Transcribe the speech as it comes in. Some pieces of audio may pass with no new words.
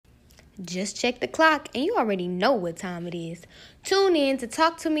Just check the clock and you already know what time it is. Tune in to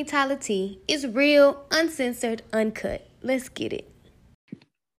Talk to Me Tyler T. It's real, uncensored, uncut. Let's get it.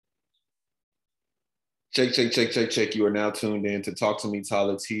 Check, check, check, check, check. You are now tuned in to Talk to Me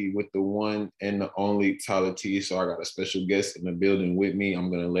Tyler T with the one and the only Tyler T. So I got a special guest in the building with me. I'm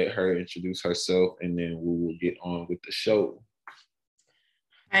going to let her introduce herself and then we will get on with the show.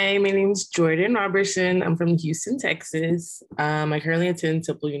 Hi, my name is Jordan Robertson. I'm from Houston, Texas. I currently attend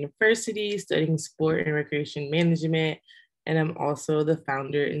Temple University studying sport and recreation management. And I'm also the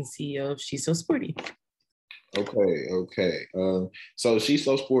founder and CEO of She's So Sporty. Okay. So She's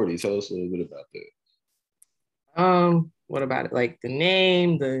So Sporty. Tell us a little bit about that. What about it? Like the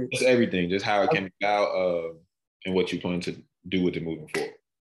name, just everything, just how it came about, and what you plan to do with it moving forward.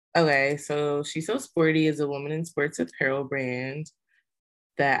 Okay, so She's So Sporty is a woman in sports apparel brand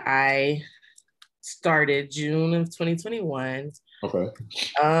that I started June of 2021. Okay.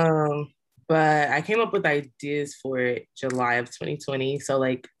 But I came up with ideas for it July of 2020. So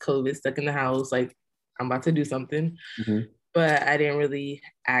like COVID stuck in the house, like I'm about to do something. Mm-hmm. But I didn't really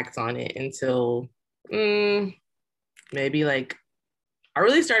act on it until maybe like I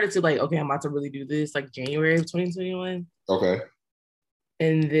really started to like, okay, I'm about to really do this like January of 2021. Okay.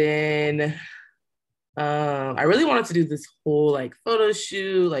 And then I really wanted to do this whole like photo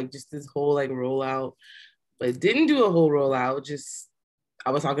shoot, like just this whole like rollout, but didn't do a whole rollout. Just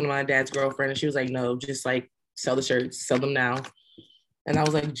I was talking to my dad's girlfriend and she was like, no, just like sell the shirts, sell them now. And that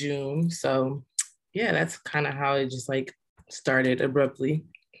was like June. So yeah, that's kind of how it just like started abruptly.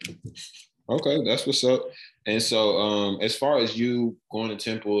 Okay, that's what's up. And so as far as you going to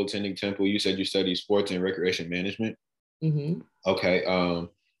Temple, attending Temple, you said you studied sports and recreation management. Mm-hmm. Okay.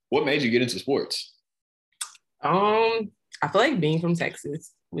 What made you get into sports? I feel like being from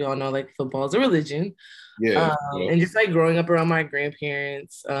Texas, we all know like football is a religion. Yeah. And just like growing up around my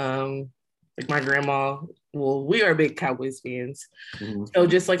grandparents, like my grandma, well, we are big Cowboys fans. Mm-hmm. So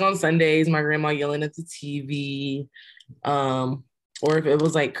just like on Sundays, my grandma yelling at the TV, or if it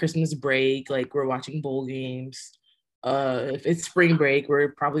was like Christmas break, like we're watching bowl games. If it's spring break, we're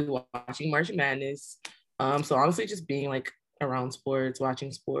probably watching March Madness. So honestly, just being like around sports,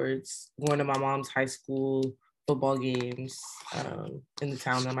 watching sports, going to my mom's high school football games in the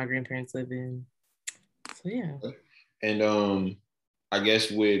town that my grandparents live in. So yeah. And I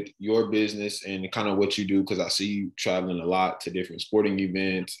guess with your business and kind of what you do, because I see you traveling a lot to different sporting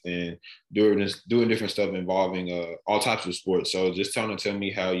events and doing different stuff involving all types of sports. So just tell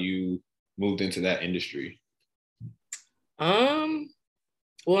me how you moved into that industry. Well,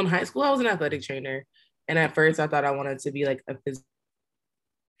 in high school, I was an athletic trainer. And at first I thought I wanted to be like a physical.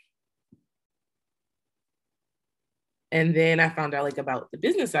 And then I found out like about the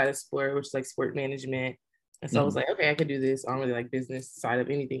business side of sport, which is like sport management. And so I was like, okay, I could do this. I don't really like business side of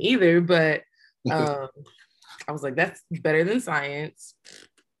anything either, but I was like, that's better than science.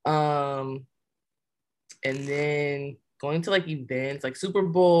 And then going to like events like Super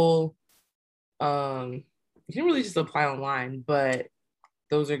Bowl, you can really just apply online, but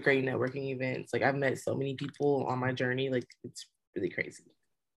those are great networking events. Like I've met so many people on my journey, like it's really crazy.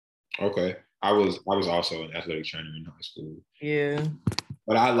 Okay. I was also an athletic trainer in high school. Yeah.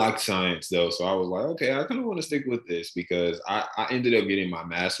 But I liked science though. So I was like, okay, I kind of want to stick with this because I ended up getting my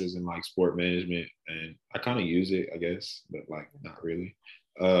master's in like sport management and I kind of use it, I guess, but like not really.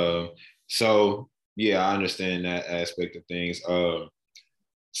 So yeah, I understand that aspect of things.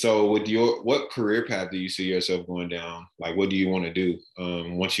 So with what career path do you see yourself going down? Like, what do you want to do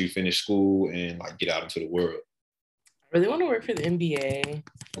once you finish school and like get out into the world? I really want to work for the NBA.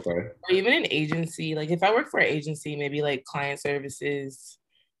 Okay. Or even an agency. Like if I work for an agency, maybe like client services,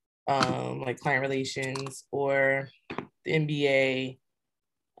 like client relations or the NBA.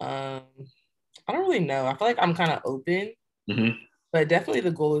 I don't really know. I feel like I'm kind of open, but definitely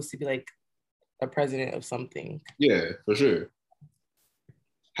the goal is to be like a president of something. Yeah, for sure.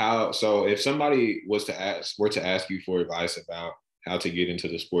 So if somebody were to ask you for advice about how to get into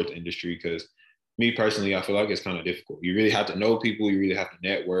the sports industry, because me personally, I feel like it's kind of difficult. You really have to know people. You really have to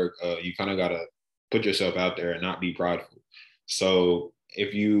network. You kind of got to put yourself out there and not be prideful. So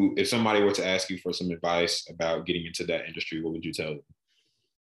if somebody were to ask you for some advice about getting into that industry, what would you tell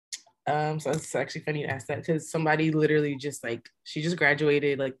them? So it's actually funny to ask that because somebody literally just like, she just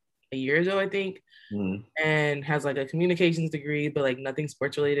graduated like a year ago, I think, and has like a communications degree, but like nothing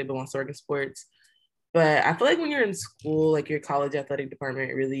sports related, but wants to work in sports. But I feel like when you're in school, like your college athletic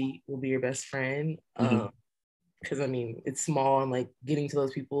department really will be your best friend. Because I mean, it's small and like getting to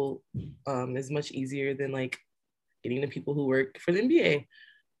those people is much easier than like getting to people who work for the NBA.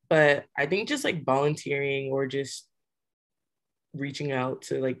 But I think just like volunteering or just reaching out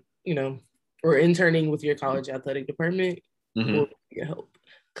to like you know, or interning with your college athletic department will be a help.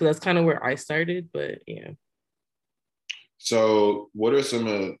 Because that's kind of where I started, but yeah. So what are some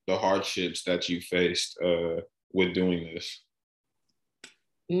of the hardships that you faced with doing this?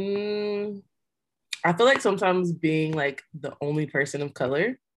 I feel like sometimes being like the only person of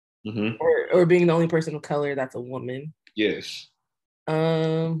color or being the only person of color that's a woman. Yes.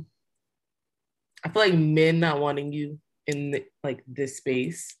 I feel like men not wanting you in like this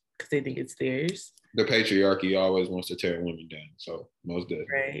space because they think it's theirs. The patriarchy always wants to tear women down, so most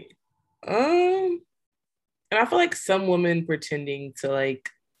definitely. Right. And I feel like some women pretending to like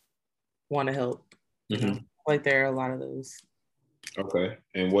want to help. You know, like there are a lot of those. Okay.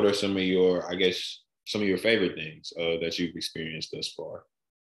 And what are some of your, I guess, some of your favorite things that you've experienced thus far?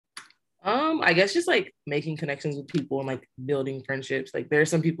 I guess just like making connections with people and like building friendships. Like there are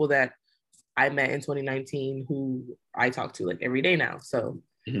some people that I met in 2019 who I talk to like every day now. So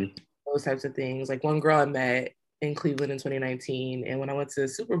those types of things. Like one girl I met in Cleveland in 2019, and when I went to the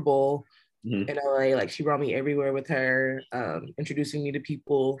Super Bowl in LA, like she brought me everywhere with her, introducing me to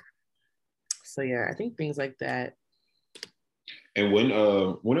people. So yeah, I think things like that. And when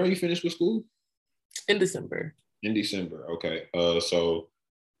are you finished with school? In December. In December, okay. So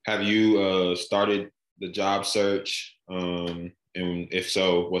have you started the job search? And if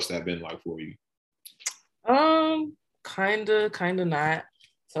so, what's that been like for you? Kinda not.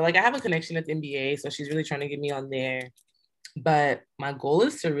 So like I have a connection at the NBA, so she's really trying to get me on there. But my goal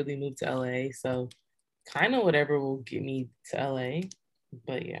is to really move to LA. So kind of whatever will get me to LA.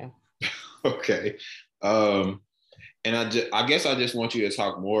 But yeah. Okay. And I guess I just want you to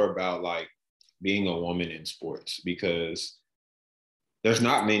talk more about like being a woman in sports, because there's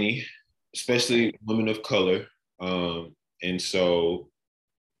not many, especially women of color. And so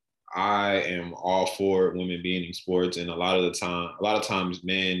I am all for women being in sports. And a lot of times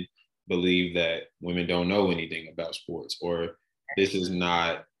men believe that women don't know anything about sports, or this is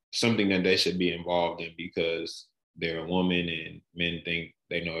not something that they should be involved in because they're a woman, and men think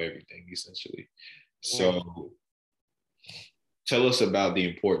they know everything essentially. So tell us about the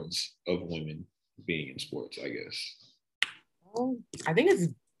importance of women being in sports, I guess. I think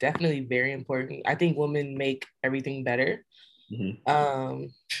it's definitely very important. I think women make everything better.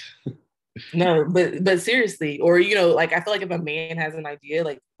 No, but seriously, or you know, like I feel like if a man has an idea,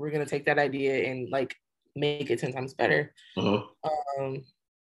 like we're gonna take that idea and like make it 10 times better. But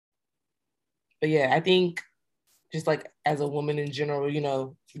yeah, I think just like as a woman in general, you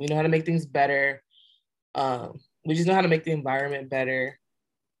know, we know how to make things better. We just know how to make the environment better.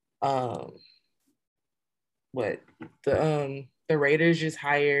 What the Raiders just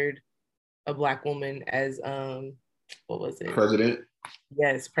hired a Black woman as what was it? President.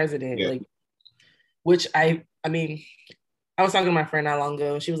 Yes, president. Yeah. Like, which I mean, I was talking to my friend not long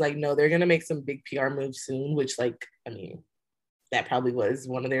ago, and she was like, "No, they're gonna make some big PR moves soon." Which, like, I mean, that probably was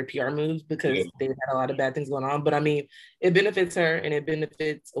one of their PR moves because they've had a lot of bad things going on. But I mean, it benefits her and it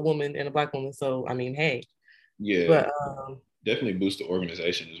benefits a woman and a Black woman. So I mean, hey. Yeah. But definitely boost the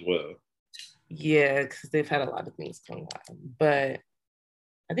organization as well. Yeah, because they've had a lot of things going on. But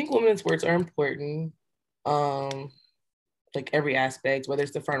I think women in sports are important. Like every aspect, whether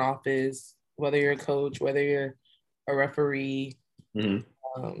it's the front office, whether you're a coach, whether you're a referee. I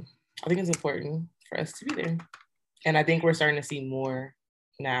think it's important for us to be there. And I think we're starting to see more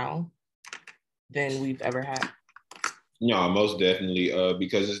now than we've ever had. No, most definitely.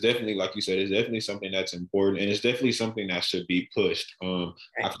 Because it's definitely, like you said, it's definitely something that's important, and it's definitely something that should be pushed. I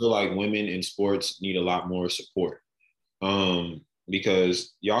feel like women in sports need a lot more support.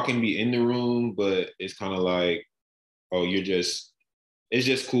 Because y'all can be in the room, but it's kind of like, oh, it's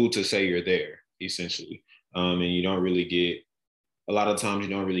just cool to say you're there, essentially. And you don't really get, a lot of times you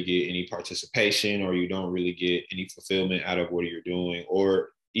don't really get any participation, or you don't really get any fulfillment out of what you're doing, or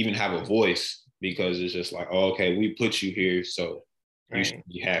even have a voice, because it's just like, oh, okay, we put you here, so you should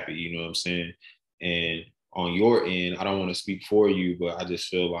be happy, you know what I'm saying? And on your end, I don't want to speak for you, but I just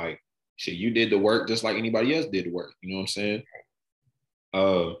feel like, shit, you did the work just like anybody else did the work, you know what I'm saying?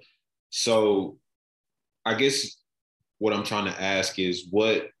 So I guess what I'm trying to ask is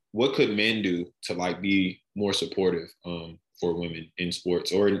what could men do to like be more supportive for women in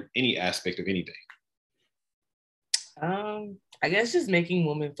sports or in any aspect of anything? I guess just making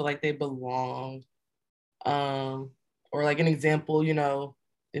women feel like they belong. Or like an example, you know,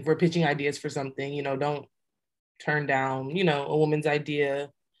 if we're pitching ideas for something, you know, don't turn down, you know, a woman's idea,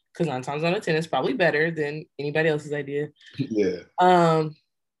 because 9 times out of 10 it's probably better than anybody else's idea. Yeah.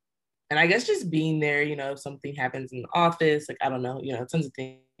 And I guess just being there, you know, if something happens in the office, like I don't know, you know, tons of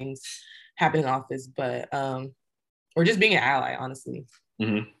things happen in the office, but or just being an ally, honestly.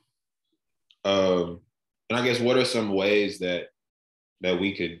 And I guess what are some ways that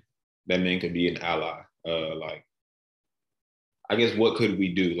men could be an ally? Like, I guess what could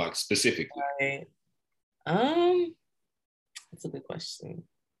we do, like specifically? Right. That's a good question.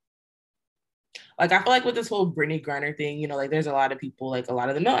 Like, I feel like with this whole Brittany Griner thing, you know, like there's a lot of people, like a lot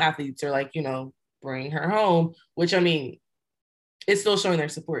of the male athletes are like, you know, bring her home, which I mean, it's still showing their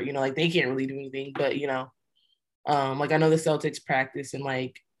support, you know, like they can't really do anything, but you know, like I know the Celtics practice in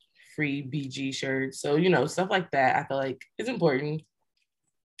like free BG shirts. So, you know, stuff like that, I feel like is important.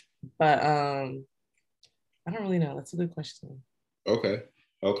 But I don't really know. That's a good question. Okay.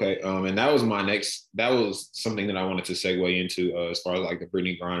 Okay. And that was something that I wanted to segue into as far as like the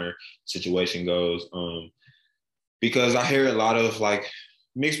Brittany Griner situation goes. Because I hear a lot of like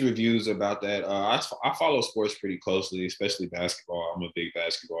mixed reviews about that. I follow sports pretty closely, especially basketball. I'm a big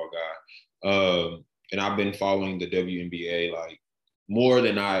basketball guy. And I've been following the WNBA like more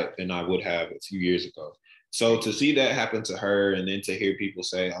than I would have a few years ago. So to see that happen to her, and then to hear people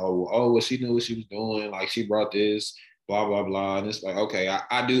say, well, she knew what she was doing, like she brought this, blah, blah, blah. And it's like, okay,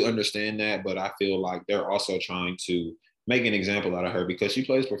 I do understand that, but I feel like they're also trying to make an example out of her because she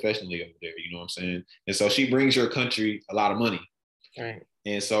plays professionally over there, you know what I'm saying? And so she brings your country a lot of money. Right.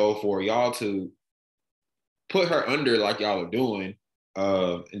 And so for y'all to put her under like y'all are doing,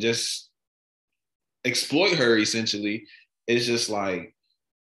 and just exploit her essentially, it's just like,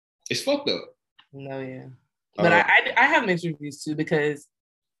 it's fucked up. No, yeah. But I have mixed reviews too, because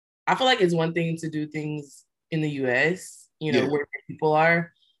I feel like it's one thing to do things in the US, you know, where people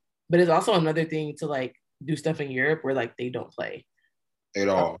are, but it's also another thing to like do stuff in Europe where like they don't play at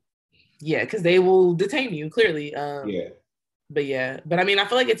all. Yeah, because they will detain you clearly. Yeah. But I mean, I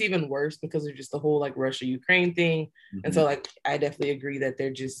feel like it's even worse because of just the whole like Russia-Ukraine thing. Mm-hmm. And so like I definitely agree that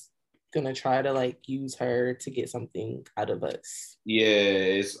they're just gonna try to like use her to get something out of us. Yeah,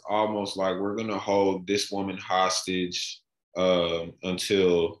 it's almost like we're gonna hold this woman hostage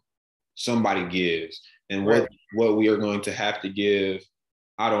until somebody gives. And what we are going to have to give,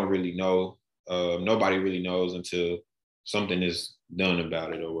 I don't really know. Nobody really knows until something is done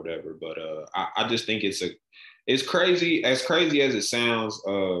about it or whatever. But I just think it's crazy. As crazy as it sounds,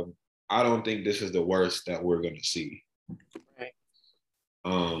 I don't think this is the worst that we're gonna see. Right.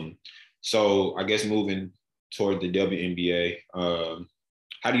 So I guess moving toward the WNBA,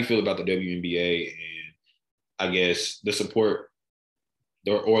 how do you feel about the WNBA and I guess the support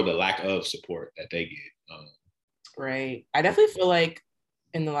or the lack of support that they get? Right. I definitely feel like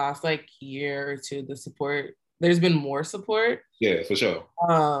in the last like year or two, the support, there's been more support. Yeah, for sure.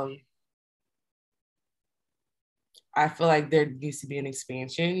 I feel like there needs to be an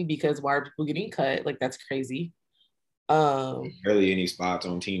expansion because why are people getting cut? Like that's crazy. Barely any spots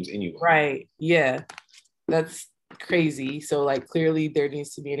on teams anyway. Right. Yeah. That's crazy. So like clearly there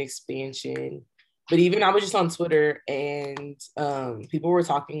needs to be an expansion. But even I was just on Twitter and people were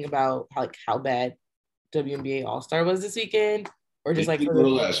talking about how bad WNBA All-Star was this weekend, or just like for the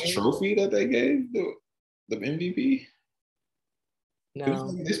last trophy that they gave the MVP. No, it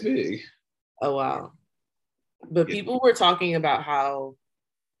was like this big. Oh wow! But people were talking about how,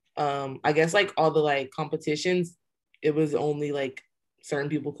 I guess like all the like competitions, it was only like certain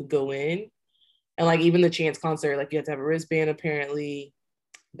people could go in, and like even the Chance concert, like you had to have a wristband apparently.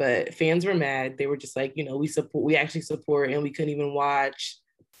 But fans were mad. They were just like, you know, we actually support, and we couldn't even watch.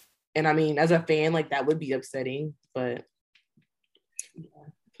 And I mean, as a fan, like that would be upsetting, but.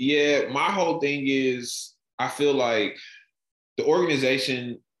 Yeah, my whole thing is I feel like the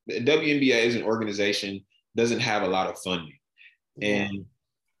organization, the WNBA as an organization doesn't have a lot of funding. Yeah. And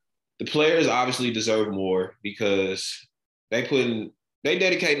the players obviously deserve more because they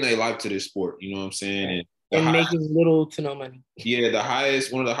dedicating their life to this sport, you know what I'm saying? Right. And making little to no money. Yeah,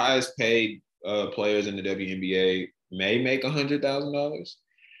 one of the highest paid players in the WNBA may make $100,000.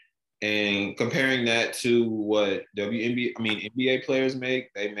 And comparing that to what NBA players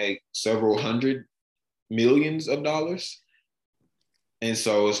make, they make several hundred millions of dollars. And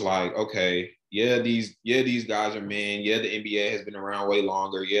so it's like, okay, these guys are men. Yeah, the NBA has been around way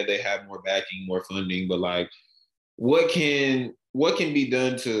longer. Yeah, they have more backing, more funding, but like what can be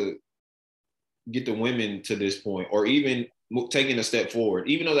done to get the women to this point, or even taking a step forward,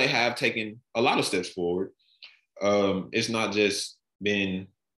 even though they have taken a lot of steps forward. It's not just been,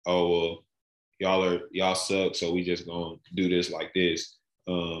 oh, well, y'all suck, so we just gonna do this like this.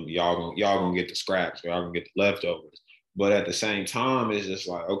 Y'all gonna get the scraps, y'all gonna get the leftovers. But at the same time, it's just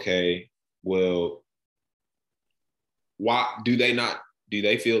like, okay, well, why do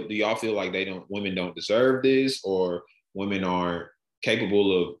y'all feel like women don't deserve this, or women aren't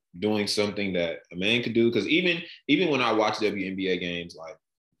capable of doing something that a man could do? Because even when I watch WNBA games, like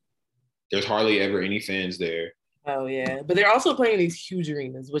there's hardly ever any fans there. Oh yeah, but they're also playing these huge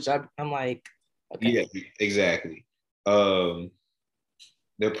arenas, which I'm like, okay. Yeah, exactly. Their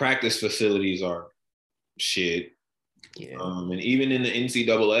practice facilities are shit. Yeah. And even in the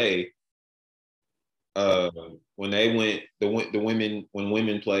NCAA, when they went the women when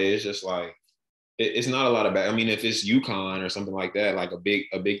women play, it's just like it's not a lot of I mean, if it's UConn or something like that, like a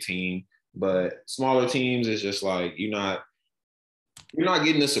big team, but smaller teams, it's just like you're not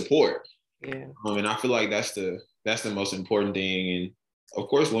getting the support. Yeah. And I feel like that's the most important thing. And of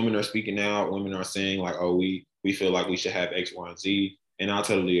course, women are speaking out. Women are saying like, oh, we feel like we should have X, Y, and Z, and I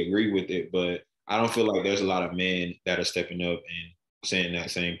totally agree with it. But I don't feel like there's a lot of men that are stepping up and saying that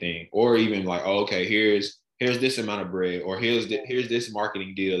same thing, or even like, oh, okay, here's this amount of bread, or here's this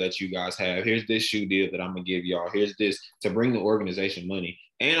marketing deal that you guys have. Here's this shoe deal that I'm gonna give y'all. Here's this to bring the organization money.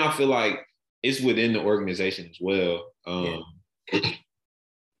 And I feel like it's within the organization as well.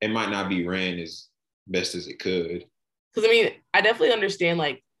 It might not be ran as best as it could. Because I mean, I definitely understand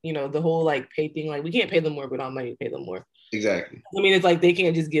like, you know, the whole like pay thing. Like we can't pay them more, but on money to pay them more. Exactly. I mean, it's like they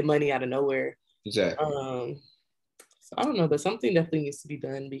can't just get money out of nowhere. Exactly. So I don't know, but something definitely needs to be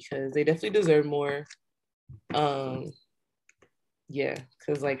done because they definitely deserve more. Yeah,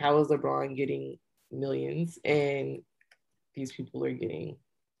 because like how is LeBron getting millions and these people are getting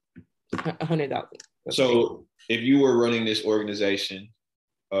 100,000? So if you were running this organization,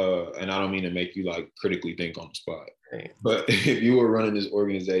 and I don't mean to make you like critically think on the spot, right, but if you were running this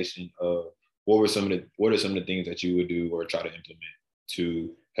organization, what are some of the things that you would do or try to implement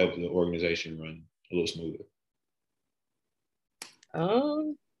to help the organization run a little smoother?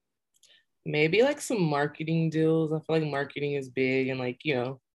 Maybe like some marketing deals. I feel like marketing is big, and like, you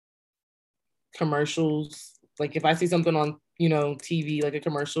know, commercials. Like if I see something on, you know, TV, like a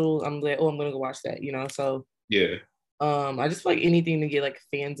commercial, I'm like, oh, I'm gonna go watch that, you know. So yeah. I just feel like anything to get like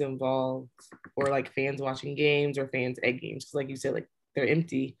fans involved or like fans watching games or fans at games. Cause like you said, like they're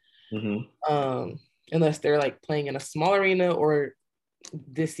empty. Mm-hmm. Unless they're like playing in a small arena, or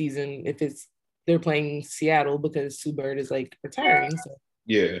this season, if they're playing Seattle because Sue Bird is like retiring. So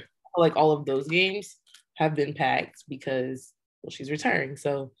yeah, like all of those games have been packed because, well, she's retiring.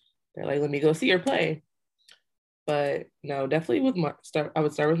 So they're like, let me go see her play. But no, definitely I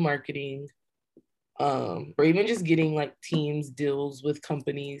would start with marketing, or even just getting like teams deals with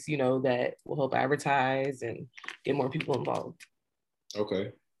companies, you know, that will help advertise and get more people involved.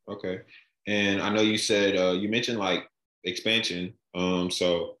 Okay. And I know you said you mentioned like expansion.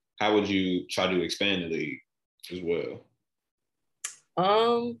 So how would you try to expand the league as well?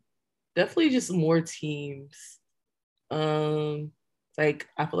 Definitely just more teams. Like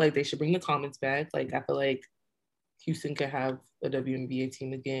I feel like they should bring the Comets back. Like I feel like Houston could have a WNBA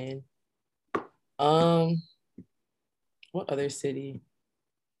team again. What other city?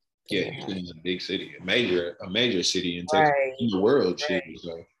 Yeah, Houston is a big city, a major city in Texas, right, in the world. Right.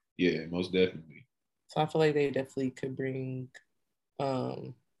 So yeah, most definitely. So I feel like they definitely could bring. I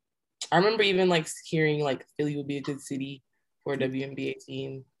remember even like hearing like Philly would be a good city for a WNBA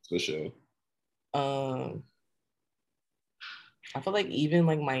team. For sure. I feel like even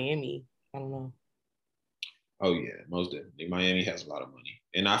like Miami. I don't know. Oh yeah, most definitely. Miami has a lot of money,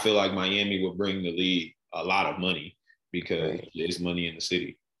 and I feel like Miami will bring the league a lot of money because there's money in the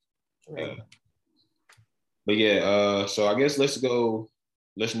city. Right. But yeah, so I guess let's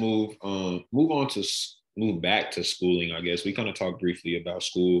move back to schooling. I guess we kind of talked briefly about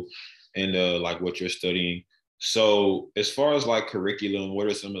school and like what you're studying. So as far as like curriculum, what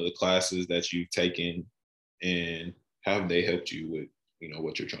are some of the classes that you've taken, and how have they helped you with, you know,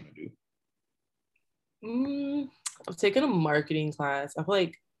 what you're trying to do? I've taken a marketing class. I feel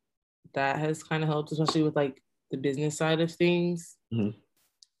like that has kind of helped, especially with like the business side of things. Mm-hmm.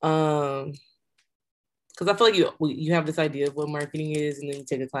 Because I feel like you have this idea of what marketing is, and then you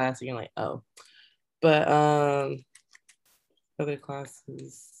take a class and you're like, oh. But other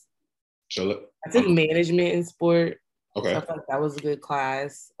classes. So I took management in sport. Okay. So I feel like that was a good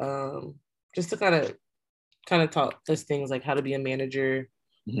class. Just to kind of taught us things like how to be a manager,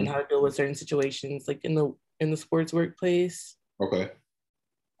 mm-hmm, and how to deal with certain situations, like in the sports workplace. Okay.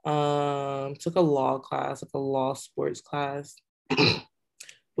 Took a law class, like a law sports class.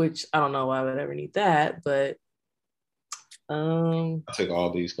 Which I don't know why I would ever need that, but I took all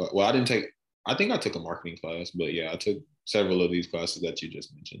these classes. Well, I think I took a marketing class, but yeah, I took several of these classes that you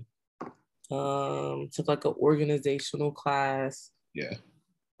just mentioned. Took like an organizational class. Yeah.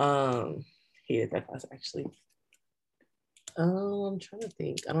 Hated that class actually. I'm trying to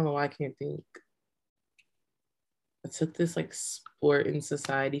think. I don't know why I can't think. I took this like sport and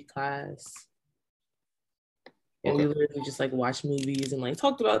society class. And we literally just like watched movies and like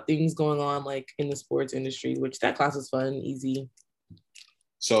talked about things going on like in the sports industry, which that class was fun, easy.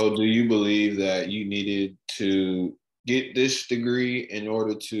 So do you believe that you needed to get this degree in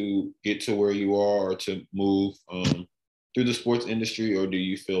order to get to where you are or to move through the sports industry? Or do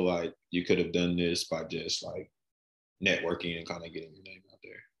you feel like you could have done this by just like networking and kind of getting your name out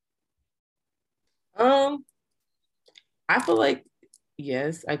there? I feel like,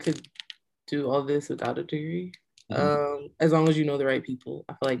 yes, I could do all this without a degree. As long as you know the right people.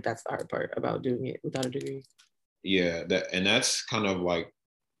 I feel like that's the hard part about doing it without a degree. Yeah, that's kind of like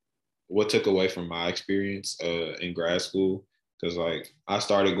what took away from my experience in grad school. Because like I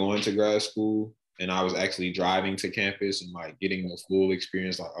started going to grad school and I was actually driving to campus and like getting the full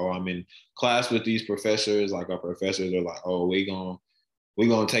experience. Like, oh, I'm in class with these professors. Like our professors are like, oh, we're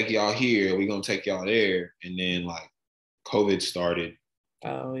gonna take y'all here, we're gonna take y'all there. And then like COVID started.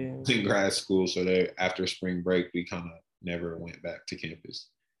 Oh yeah. In grad school, so that after spring break, we kind of never went back to campus.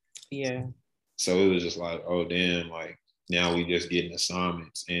 Yeah. So it was just like, oh damn, like now we just getting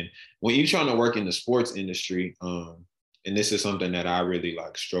assignments. And when you're trying to work in the sports industry, and this is something that I really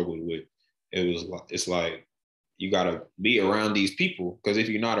like struggled with, it's like you gotta be around these people, because if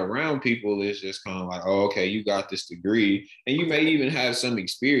you're not around people, it's just kind of like, oh, okay, you got this degree, and you may even have some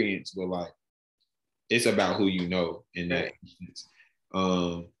experience, but like it's about who you know in that instance.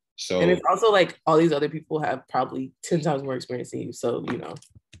 So, and it's also like all these other people have probably 10 times more experience than you. So, you know.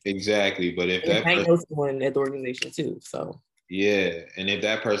 Exactly. But if that person, know someone at the organization too. So yeah. And if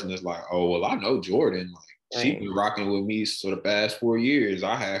that person is like, oh, well, I know Jordan, like she's been rocking with me for the past 4 years.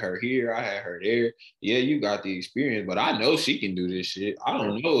 I had her here, I had her there. Yeah, you got the experience, but I know she can do this shit. I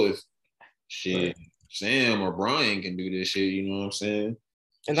don't know if Sam or Brian can do this shit, you know what I'm saying?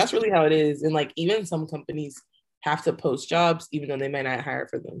 And that's really how it is. And like even some companies have to post jobs even though they might not hire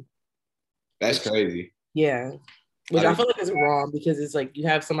for them. That's crazy. Yeah. Which I feel like is wrong, because it's like you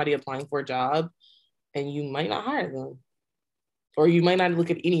have somebody applying for a job and you might not hire them. Or you might not look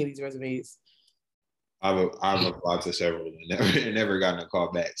at any of these resumes. I've applied to several and never gotten a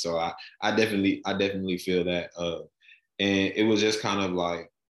call back. So I definitely feel that. And it was just kind of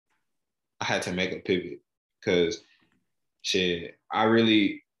like I had to make a pivot, because shit, I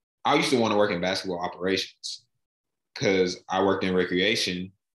used to want to work in basketball operations, because I worked in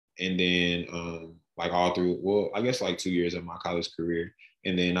recreation, and then like all through, well, I guess like 2 years of my college career.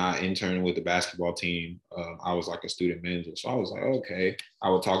 And then I interned with the basketball team. I was like a student manager. So I was like, okay, I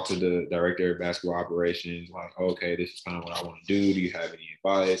would talk to the director of basketball operations, like, okay, this is kind of what I want to do. Do you have any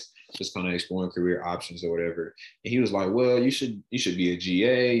advice? Just kind of exploring career options or whatever. And he was like, well, you should be a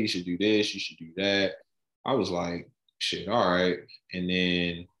GA. You should do this. You should do that. I was like, shit, all right. And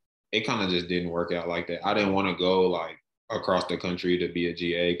then it kind of just didn't work out like that. I didn't want to go like across the country to be a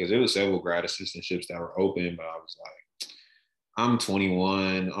GA, because there was several grad assistantships that were open, but I was like, I'm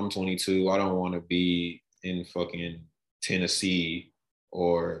 21, I'm 22. I don't want to be in fucking Tennessee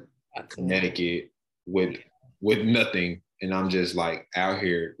or Connecticut with nothing, and I'm just like out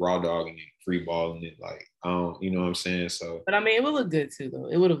here raw dogging it, free balling it, like you know what I'm saying? So, but I mean, it would look good too, though.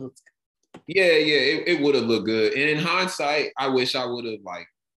 It would have looked good. Yeah, it would have looked good. And in hindsight, I wish I would have like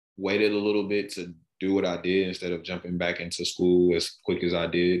waited a little bit to do what I did instead of jumping back into school as quickly as I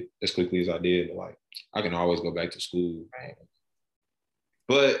did. But like, I can always go back to school. Right.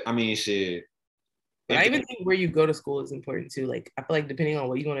 But I mean, shit. But I even think where you go to school is important too. Like, I feel like depending on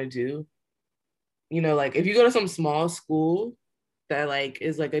what you want to do, you know, like if you go to some small school that like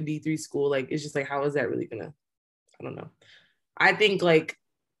is like a D3 school, like it's just like, how is that really gonna, I don't know. I think like,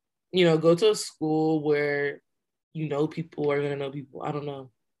 you know, go to a school where you know people are gonna know people. I don't know.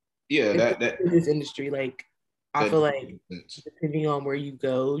 Yeah, that in this industry, like I feel like depending on where you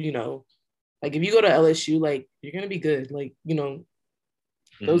go, you know, like if you go to LSU, like you're gonna be good. Like, you know,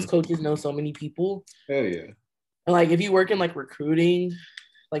 those coaches know so many people. Hell yeah. And like if you work in like recruiting,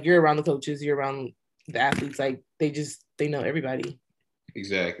 like you're around the coaches, you're around the athletes, like they know everybody.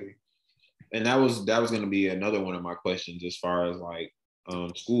 Exactly. And that was gonna be another one of my questions as far as like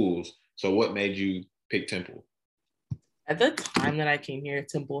schools. So what made you pick Temple? At the time that I came here,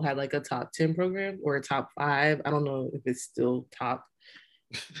 Temple had like a top 10 program or a top 5. I don't know if it's still top,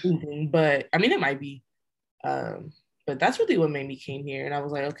 but I mean, it might be. But that's really what made me came here. And I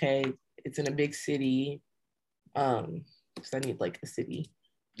was like, okay, it's in a big city. Because I need like a city.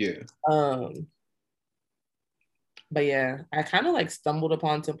 Yeah. But yeah, I kind of like stumbled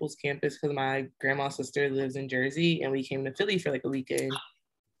upon Temple's campus because my grandma's sister lives in Jersey, and we came to Philly for like a weekend.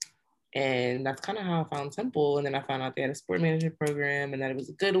 And that's kind of how I found Temple. And then I found out they had a sport management program and that it was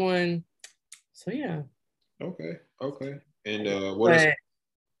a good one. So yeah. Okay. And go ahead.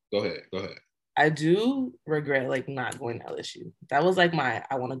 I do regret like not going to LSU. That was like my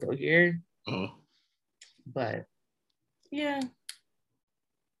I want to go here. Uh-huh. But yeah.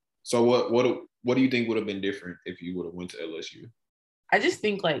 So what do you think would have been different if you would have went to LSU? I just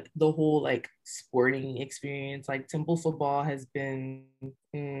think like the whole like sporting experience, like Temple football has been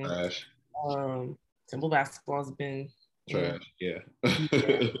Trash. Temple basketball has been Trash. Yeah.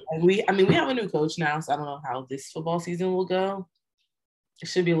 And we have a new coach now, so I don't know how this football season will go. It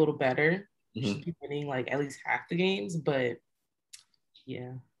should be a little better. We should be winning like at least half the games, but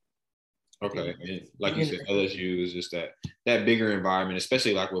yeah. Okay, and like you said, LSU is just that bigger environment,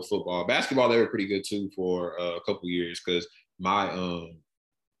 especially like with football. Basketball, they were pretty good too for a couple years because my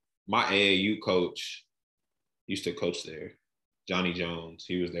AAU coach used to coach there, Johnny Jones.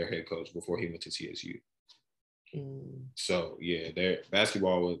 He was their head coach before he went to TSU. So yeah, their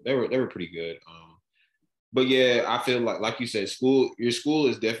basketball was they were pretty good. But yeah, I feel like you said, your school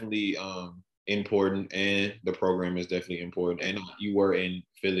is definitely important, and the program is definitely important. And you were in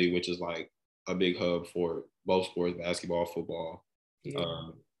Philly, which is like a big hub for both sports: basketball, football,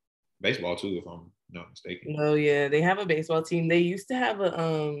 baseball too, if I'm not mistaken. Oh yeah, they have a baseball team. They used to have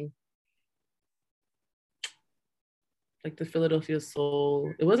a like the Philadelphia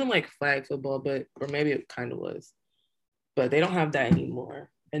Soul. It wasn't like flag football, but or maybe it kind of was, but they don't have that anymore.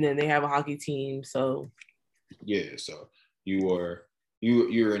 And then they have a hockey team. So yeah, so you're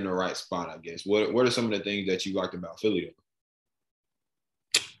in the right spot, I guess. What are some of the things that you liked about Philly?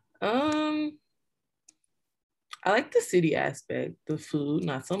 I like the city aspect, the food,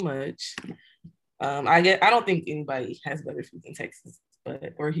 not so much. I don't think anybody has better food than Texas,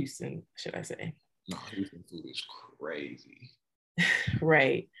 or Houston, should I say? No, Houston food is crazy.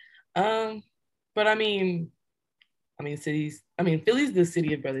 Right. But I mean, Philly's the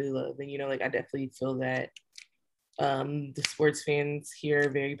city of brotherly love, and like I definitely feel that. The sports fans here are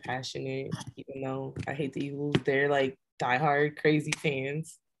very passionate, even though I hate the Eagles. They're like diehard, crazy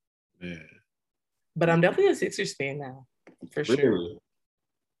fans. Man. But I'm definitely a Sixers fan now, for sure. Really?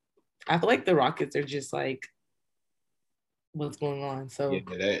 I feel like the Rockets are just like, what's going on? So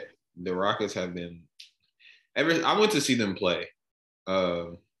yeah, the Rockets have been. I went to see them play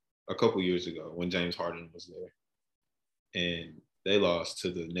a couple years ago when James Harden was there, and they lost to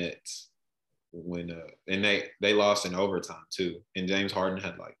the Nets. And they lost in overtime too, and James Harden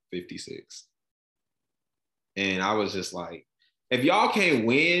had like 56, and I was just like, if y'all can't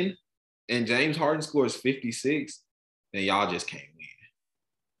win and James Harden scores 56, then y'all just can't win.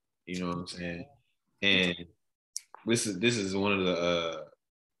 You know what I'm saying? And this is one of the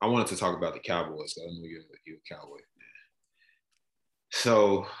I wanted to talk about the Cowboys. So I know you're a Cowboy fan.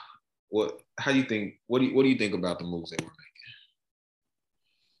 So what do you think about the moves they were making?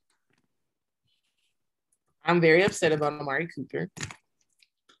 I'm very upset about Amari Cooper.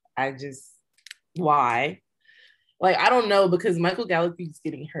 Why? Like, I don't know, because Michael Gallup keeps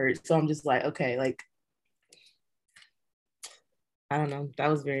getting hurt. So I'm just like, okay, like, I don't know. That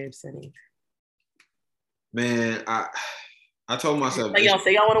was very upsetting. Man, I told myself. Like, y'all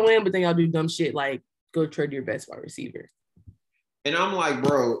say y'all want to win, but then y'all do dumb shit like go trade your best wide receiver. And I'm like,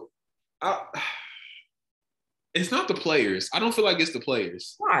 bro, it's not the players. I don't feel like it's the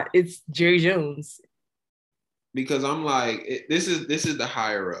players. Why? It's Jerry Jones. Because I'm like, this is the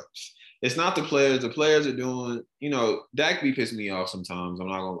higher ups. It's not the players. The players are doing, Dak be pissing me off sometimes. I'm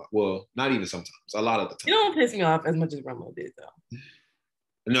not gonna lie. Well, not even sometimes. A lot of the time. You don't piss me off as much as Romo did, though.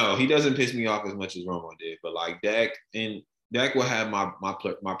 No, he doesn't piss me off as much as Romo did. But like Dak will have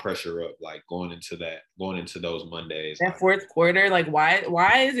my pressure up, like going into those Mondays. That fourth quarter, like why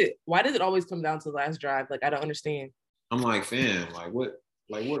does it always come down to the last drive? Like I don't understand. I'm like, fam, what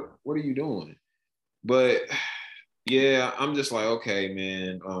are you doing? But yeah, I'm just like, okay,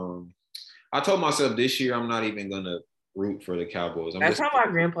 man. I told myself this year I'm not even gonna root for the Cowboys. That's how my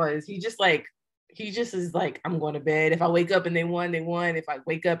grandpa is. He just is like, I'm going to bed. If I wake up and they won, they won. If I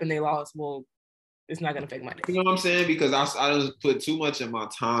wake up and they lost, well, it's not gonna affect my day. You know what I'm saying? Because I just put too much of my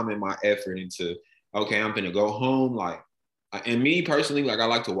time and my effort into, okay, I'm gonna go home. Like, and me personally, like I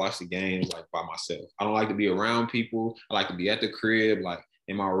like to watch the games like by myself. I don't like to be around people. I like to be at the crib, like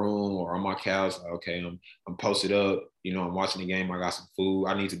in my room or on my couch. Like, okay, I'm posted up. I'm watching the game. I got some food.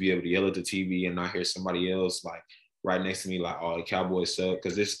 I need to be able to yell at the TV and not hear somebody else like right next to me, like, oh, the Cowboys suck,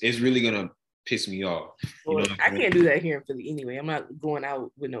 because it's really gonna piss me off. Well, I can't do that here in Philly anyway. I'm not going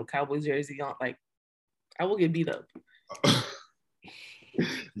out with no Cowboys jersey on. Like, I will get beat up.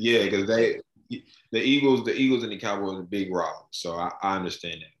 Yeah, because the Eagles and the Cowboys are big rivals, so I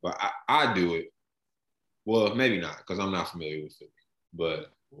understand that. But I do it. Well, maybe not, because I'm not familiar with it.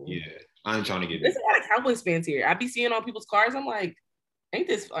 But yeah, I ain't trying to get. There's a lot of Cowboys fans here. I be seeing on people's cars. I'm like, aren't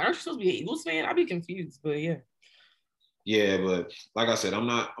you supposed to be an Eagles fan? I'd be confused, but yeah. Yeah, but like I said, I'm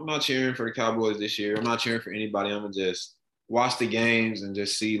not cheering for the Cowboys this year. I'm not cheering for anybody. I'm gonna just watch the games and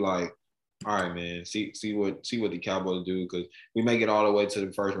just see like, all right, man, see what the Cowboys do, because we make it all the way to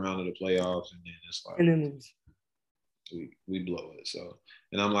the first round of the playoffs and then it's like, and then we blow it. So,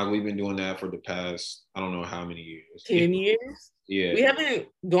 and I'm like, we've been doing that for the past, I don't know how many years. 10 years. Yeah, we haven't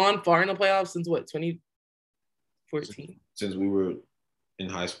gone far in the playoffs since what, 2014? Since we were in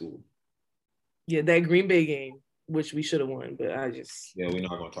high school. Yeah, that Green Bay game, which we should have won, but we're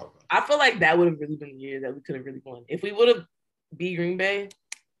not gonna talk about it. I feel like that would have really been the year that we could have really won. If we would have beat Green Bay,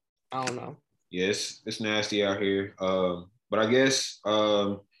 I don't know. Yes, it's nasty out here. But I guess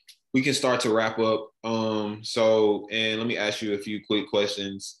we can start to wrap up. So, and let me ask you a few quick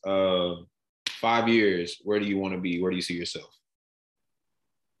questions. 5 years, where do you want to be? Where do you see yourself?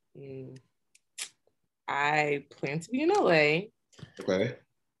 I plan to be in LA. Okay.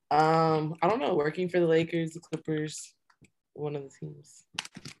 I don't know, working for the Lakers, the Clippers, one of the teams.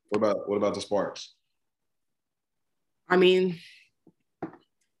 What about the Sparks? I mean,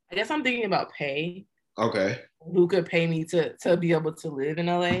 I guess I'm thinking about pay. Okay. Who could pay me to be able to live in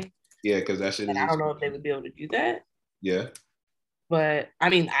LA? Yeah, because that shit is. I don't know if they would be able to do that. Yeah. But I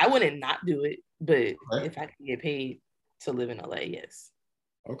mean, I wouldn't not do it. But if I could get paid to live in LA, yes.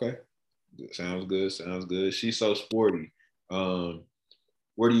 Okay. Sounds good. Sounds good. She's so sporty.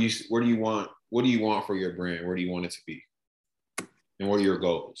 What do you want for your brand? Where do you want it to be? And what are your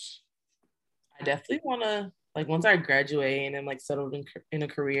goals? I definitely want to, like, once I graduate and I'm like settled in a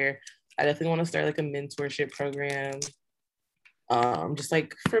career, I definitely want to start like a mentorship program. Just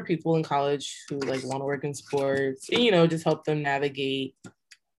like for people in college who like want to work in sports and, you know, just help them navigate.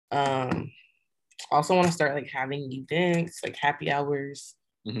 Also want to start like having events, like happy hours,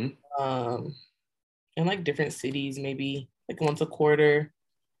 in like different cities, maybe like once a quarter.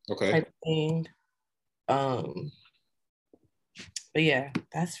 Okay. Type thing. But yeah,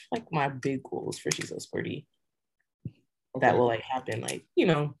 that's like my big goals for She's So Sporty. Okay. That will like happen like, you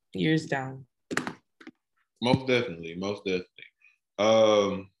know, years down. Most definitely.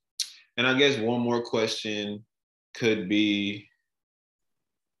 And I guess one more question could be,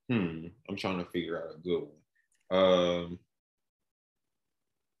 I'm trying to figure out a good one.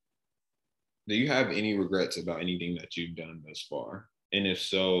 Do you have any regrets about anything that you've done thus far? And if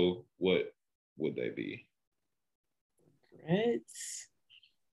so, what would they be? Regrets?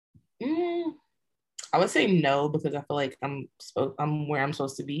 I would say no, because I feel like I'm where I'm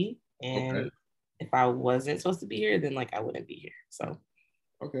supposed to be. And if I wasn't supposed to be here, then like I wouldn't be here. So.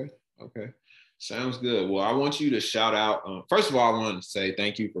 Okay. Sounds good. Well, I want you to shout out. First of all, I want to say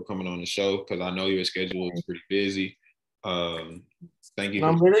thank you for coming on the show, because I know your schedule is pretty busy. Thank you.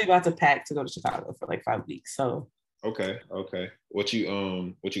 I'm really about to pack to go to Chicago for like 5 weeks. So. Okay. What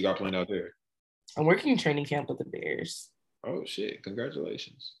you got planned out there? I'm working training camp with the Bears. Oh shit!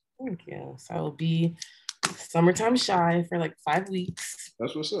 Congratulations. Thank you. So I'll be summertime shy for like 5 weeks.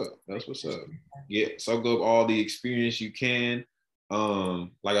 That's what's up. Yeah, soak up all the experience you can.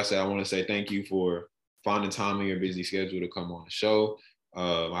 Like I said, I want to say thank you for finding time in your busy schedule to come on the show.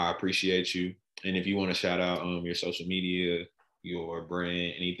 I appreciate you. And if you want to shout out your social media, your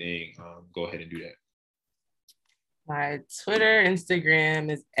brand, anything, go ahead and do that. My Twitter,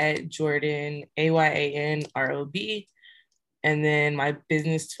 Instagram is @Jordan AYANROB. And then my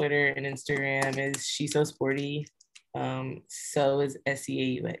business Twitter and Instagram is She's So Sporty. So is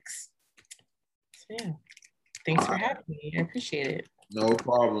SEAUX. So yeah. Thanks for having me. I appreciate it. No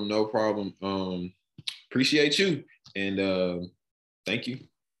problem. Appreciate you. And thank you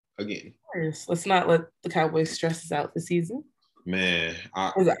again. Of course. Let's not let the Cowboys stress us out this season. Man,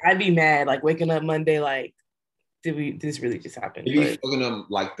 I'd be mad, like waking up Monday, like, did this really just happen? It'd be fucking up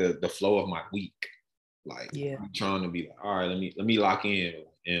like the flow of my week. Like, yeah. I'm trying to be like, all right, let me lock in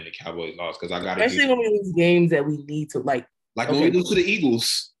and the Cowboys lost, because I got to. Especially when we lose games that we need to like when we lose to the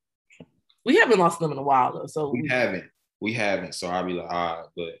Eagles. We haven't lost them in a while though, so we haven't. So I'll be like,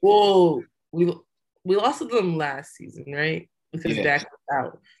 but we lost to them last season, right? Because Dak was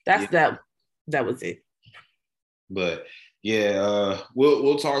out. That was it. But yeah,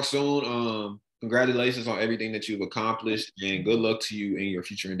 we'll talk soon. Congratulations on everything that you've accomplished, and good luck to you in your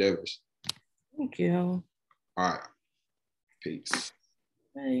future endeavors. Thank you. All right. Peace.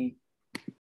 Bye.